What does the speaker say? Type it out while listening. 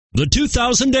The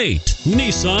 2008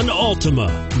 Nissan Altima.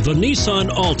 The Nissan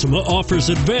Altima offers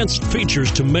advanced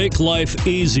features to make life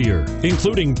easier,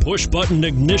 including push-button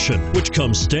ignition, which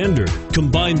comes standard.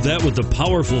 Combine that with the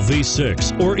powerful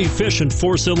V6 or efficient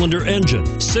 4-cylinder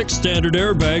engine, 6 standard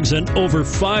airbags, and over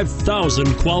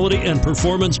 5,000 quality and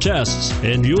performance tests,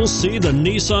 and you'll see the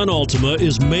Nissan Altima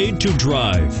is made to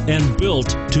drive and built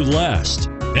to last,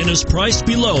 and is priced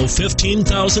below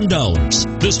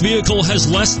 $15,000. This vehicle has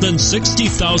less than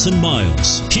 60,000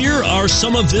 miles. Here are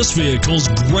some of this vehicle's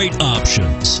great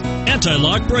options: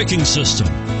 anti-lock braking system,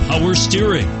 power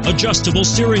steering, adjustable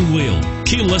steering wheel,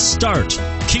 keyless start,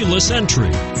 keyless entry,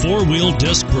 4-wheel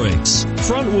disc brakes,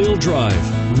 front-wheel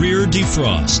drive, rear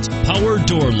defrost, power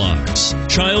door locks,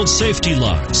 child safety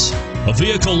locks. A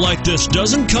vehicle like this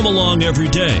doesn't come along every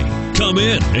day. Come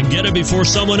in and get it before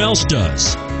someone else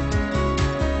does.